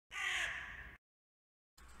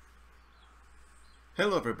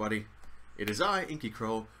Hello everybody, it is I, Inky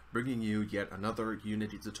Crow, bringing you yet another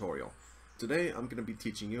Unity tutorial. Today I'm going to be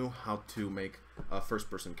teaching you how to make a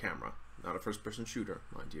first-person camera. Not a first-person shooter,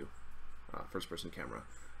 mind you. First-person camera.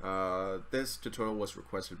 This tutorial was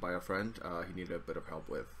requested by a friend. He needed a bit of help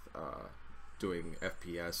with doing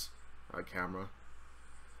FPS camera,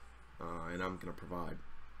 and I'm going to provide.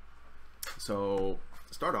 So,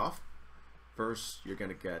 to start off, first you're going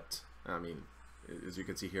to get, as you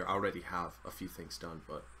can see here, I already have a few things done,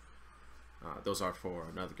 but those are for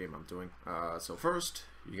another game I'm doing. So first,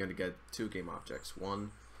 you're going to get two game objects.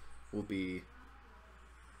 One will be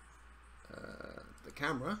the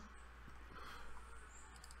camera,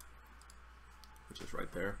 which is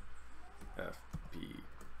right there, FP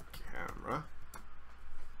camera,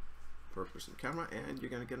 first person camera, and you're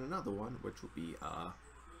going to get another one, which will be a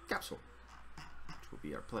capsule, which will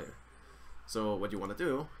be our player. So what you want to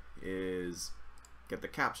do is get the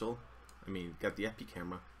capsule, get the FP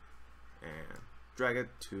camera, and drag it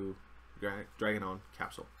on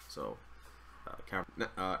capsule. So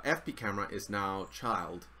FP camera is now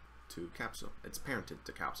child to capsule. It's parented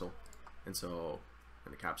to capsule, and so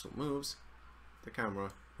when the capsule moves, the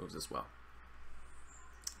camera moves as well.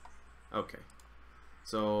 Okay,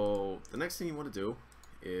 so the next thing you want to do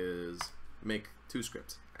is make two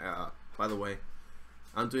scripts. By the way,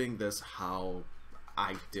 I'm doing this how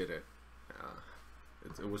I did it.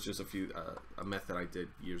 It was just a method I did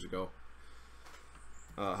years ago.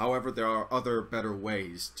 However, there are other better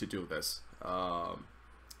ways to do this.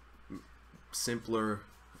 Simpler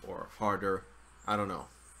or harder, I don't know.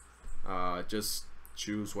 Just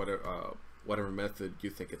choose whatever method you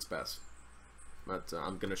think it's best. But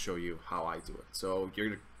I'm gonna show you how I do it. So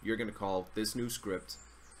you're gonna call this new script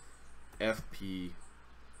FP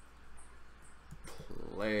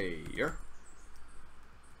player,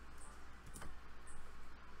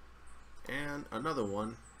 and another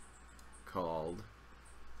one called,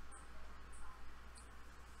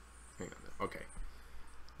 hang on, okay,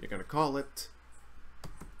 you're gonna call it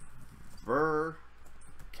vercam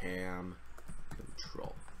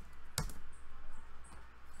control.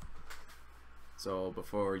 So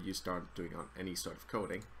before you start doing any sort of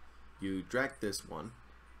coding, you drag this one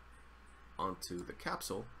onto the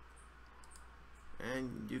capsule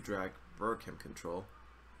and you drag vercam control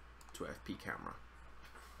to FP camera.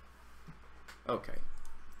 Okay,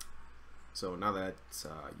 so now that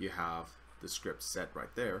you have the script set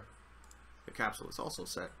right there, the capsule is also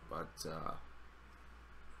set, but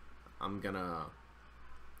I'm gonna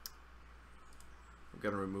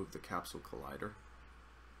remove the capsule collider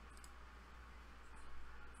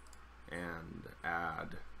and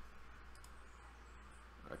add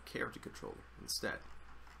a character controller instead.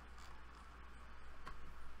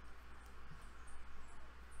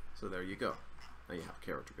 So there you go. Now you have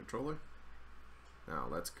character controller. Now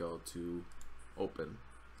let's go to open.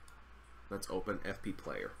 Let's open FP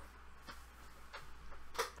player.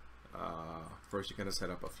 First, you're going to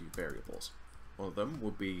set up a few variables. One of them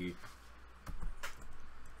will be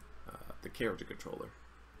the character controller.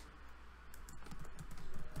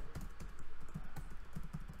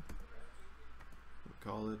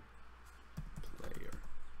 We'll call it player.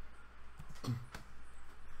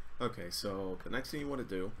 Okay, so the next thing you want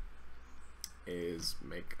to do is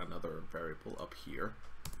make another variable up here,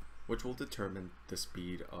 which will determine the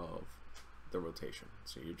speed of the rotation.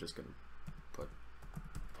 So you're just going to put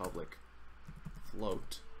public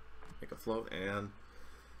float, make a float, and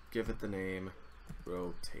give it the name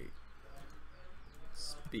rotate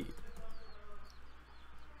speed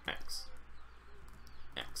x.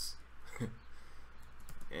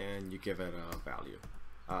 And you give it a value.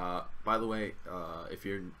 By the way, if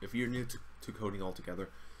you're new to coding altogether,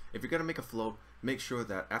 if you're gonna make a float, make sure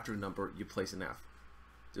that after a number you place an F,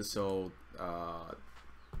 just so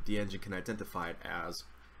the engine can identify it as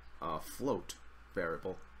a float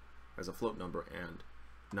variable, as a float number, and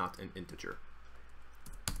not an integer.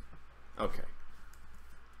 Okay.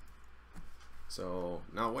 So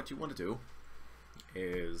now what you want to do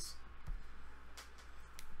is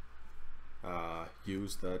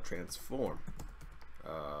use the transform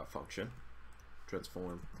function.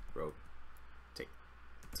 Transform rotate.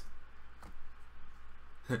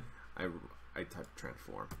 I typed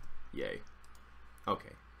transform. Yay.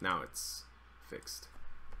 Okay, now it's fixed.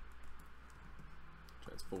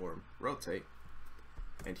 Transform rotate,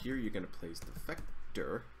 and here you're going to place the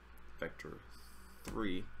vector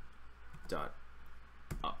 3 dot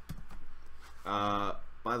up.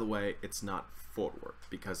 By the way, it's not forward,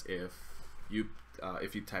 because if you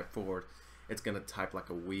type forward, it's going to type like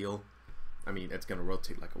a wheel. It's going to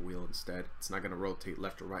rotate like a wheel instead. It's not going to rotate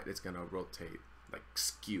left or right. It's going to rotate like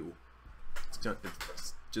skew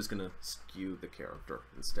It's just gonna skew the character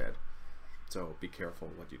instead. So be careful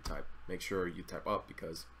what you type. Make sure you type up,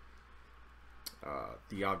 because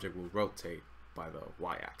the object will rotate by the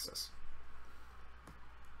y-axis,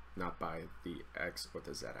 not by the x or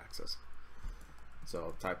the z-axis.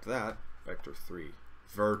 So type that, vector 3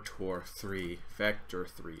 vector 3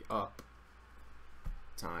 up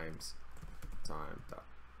times time dot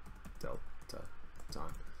delta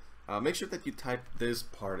time. Make sure that you type this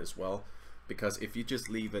part as well, because if you just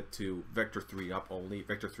leave it to vector 3 up only,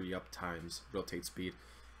 vector 3 up times rotate speed,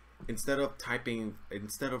 instead of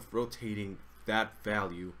rotating that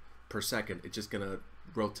value per second, it's just gonna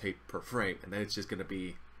rotate per frame, and then it's just gonna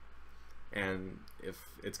be, and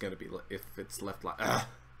if it's left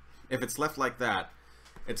like that,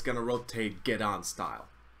 it's gonna rotate get on style,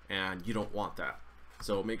 and you don't want that.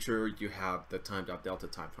 So make sure you have the time.delta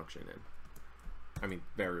time function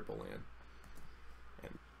variable in,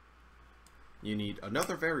 and you need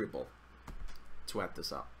another variable to add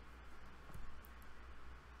this up.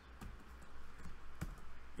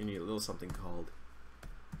 You need a little something called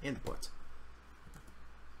input,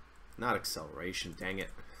 not acceleration, dang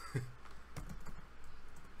it.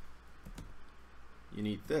 You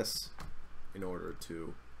need this in order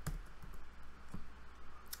to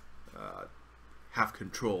have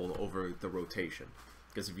control over the rotation,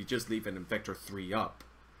 because if you just leave it in vector 3 up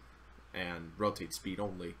and rotate speed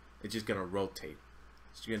only, it's just gonna rotate.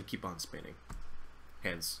 It's gonna keep on spinning,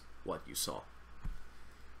 hence what you saw.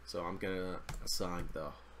 So I'm gonna assign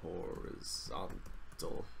the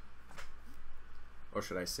horizontal, or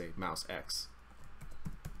should I say mouse X.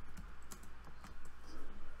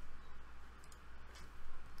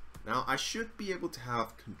 Now I should be able to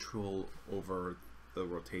have control over the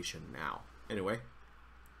rotation now. Anyway,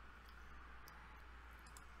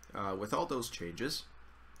 with all those changes,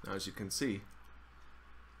 as you can see,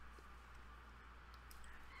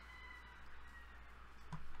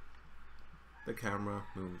 the camera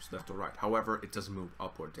moves left or right. However, it doesn't move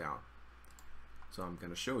up or down. So I'm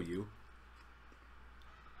going to show you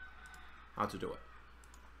how to do it.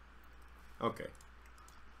 Okay.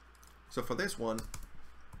 So for this one,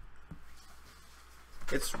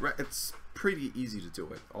 it's pretty easy to do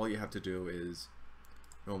it. All you have to do is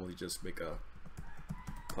normally just make a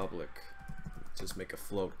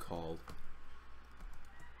float called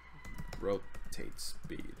rotate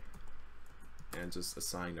speed, and just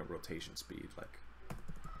assign a rotation speed like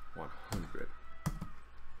 100,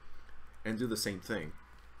 and do the same thing,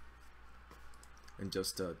 and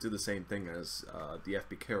just do the same thing as the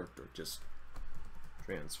FB character, just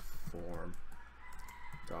transform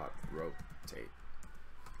dot rotate.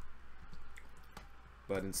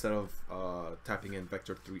 But instead of typing in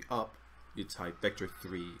vector 3 up, you type vector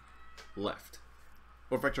 3 left,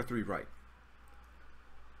 or vector 3 right.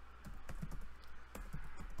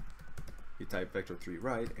 You type vector 3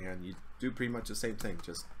 right, and you do pretty much the same thing.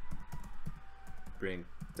 Just bring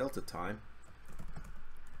delta time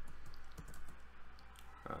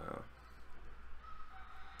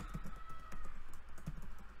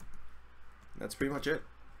that's pretty much it.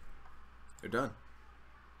 You're done.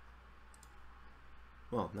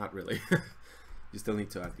 Well, not really. You still need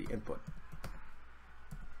to add the input.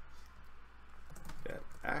 Get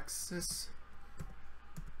axis,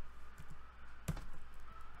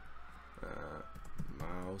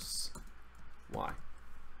 mouse Y.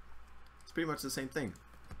 It's pretty much the same thing,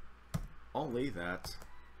 only that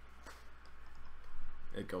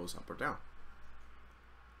it goes up or down.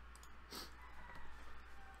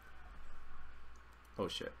 Oh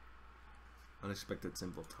shit. Unexpected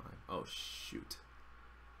symbol time. Oh shoot.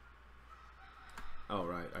 Oh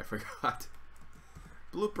right, I forgot.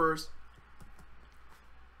 Bloopers.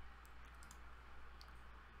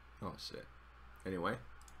 Oh shit. Anyway,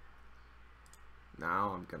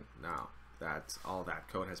 now that all that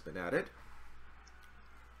code has been added,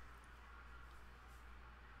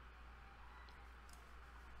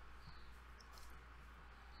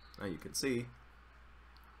 now you can see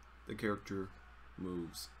the character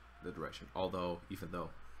moves the direction. Even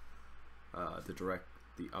though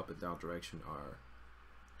the up and down direction are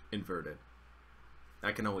inverted,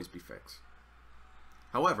 that can always be fixed.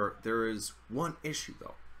 However, there is one issue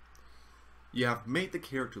though. You have made the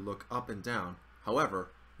character look up and down.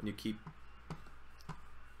 However, when you keep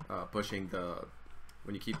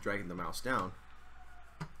when you keep dragging the mouse down,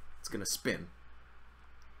 it's gonna spin.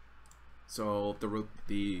 So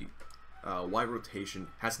the Y rotation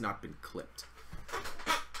has not been clipped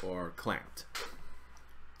or clamped.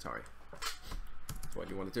 Sorry. So what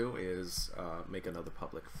you want to do is make another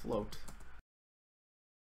public float.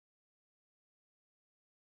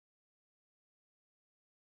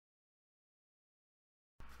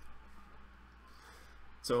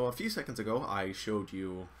 So a few seconds ago, I showed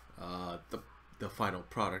you the final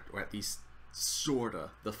product, or at least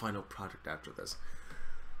sorta the final product after this.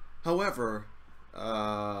 However,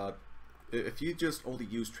 if you just only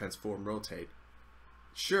use transform rotate,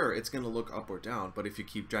 sure, it's gonna look up or down, but if you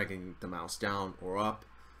keep dragging the mouse down or up,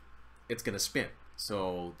 it's gonna spin.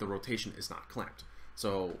 So the rotation is not clamped.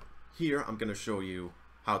 So here I'm gonna show you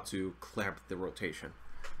how to clamp the rotation.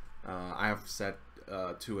 I have set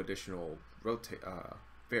two additional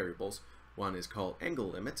variables. One is called angle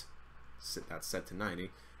limit, that's set to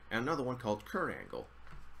 90, and another one called current angle.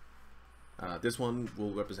 This one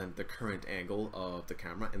will represent the current angle of the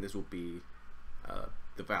camera, and this will be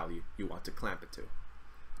the value you want to clamp it to.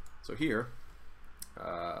 So here,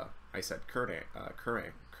 I set current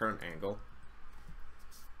angle,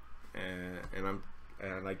 and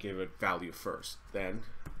I give it value first. Then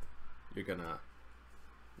you're gonna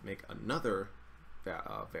make another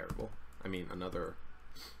another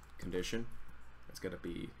condition. It's gonna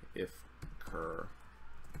be if current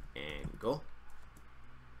angle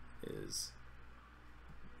is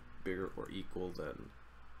bigger or equal than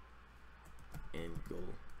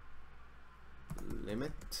angle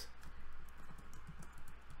limit,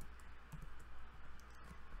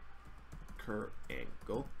 current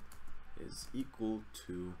angle is equal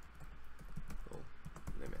to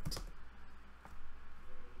limit.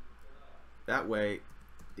 That way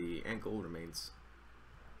the angle remains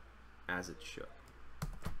as it should.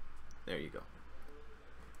 There you go.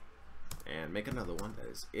 And make another one that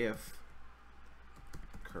is if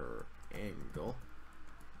current angle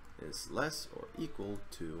is less or equal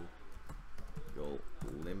to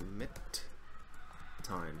limit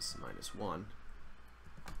times -1,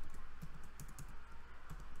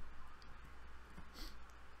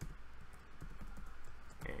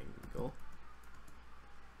 angle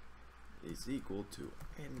is equal to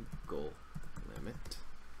angle limit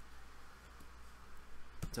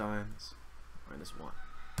times -1.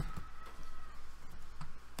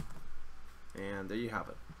 And there you have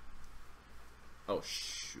it. Oh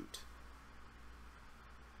shoot.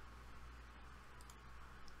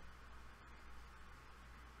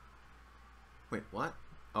 Wait, what?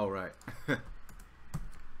 Oh, right.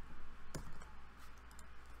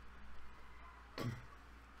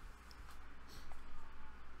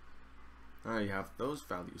 Alright, you have those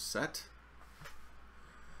values set.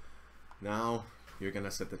 Now you're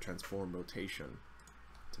gonna set the transform rotation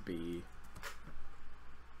to be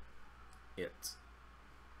it.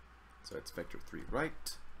 So it's vector 3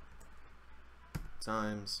 right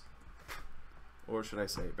times, or should I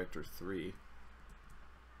say vector 3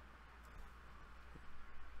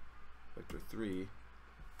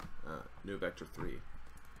 new vector 3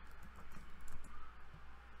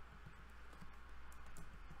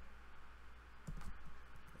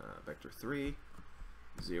 vector 3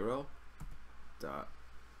 0 dot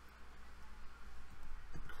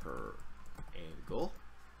current angle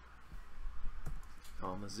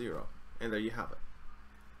comma 0, and there you have it.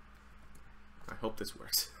 I hope this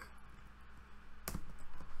works.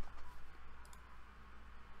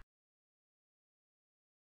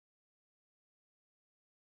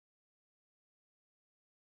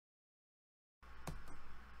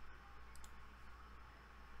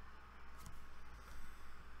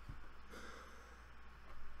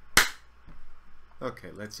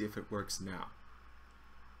 Okay, let's see if it works now.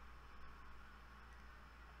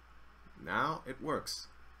 Now it works.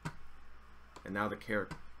 And now the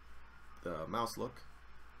mouse look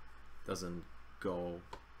doesn't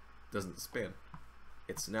spin.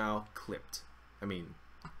 It's now clipped. I mean,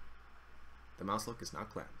 the mouse look is now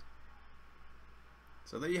clamped.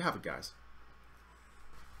 So there you have it, guys.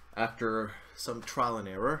 After some trial and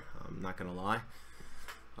error, I'm not gonna lie,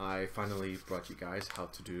 I finally brought you guys how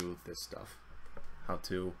to do this stuff. How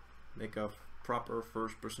to make a proper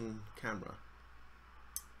first-person camera.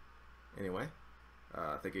 Anyway,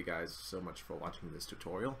 thank you guys so much for watching this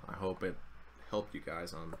tutorial. I hope it helped you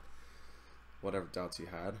guys on whatever doubts you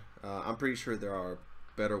had. I'm pretty sure there are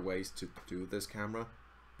better ways to do this camera,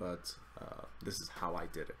 but this is how I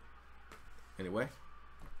did it. Anyway,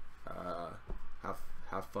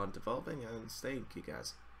 have fun developing and stay inky,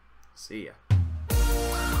 guys. See ya.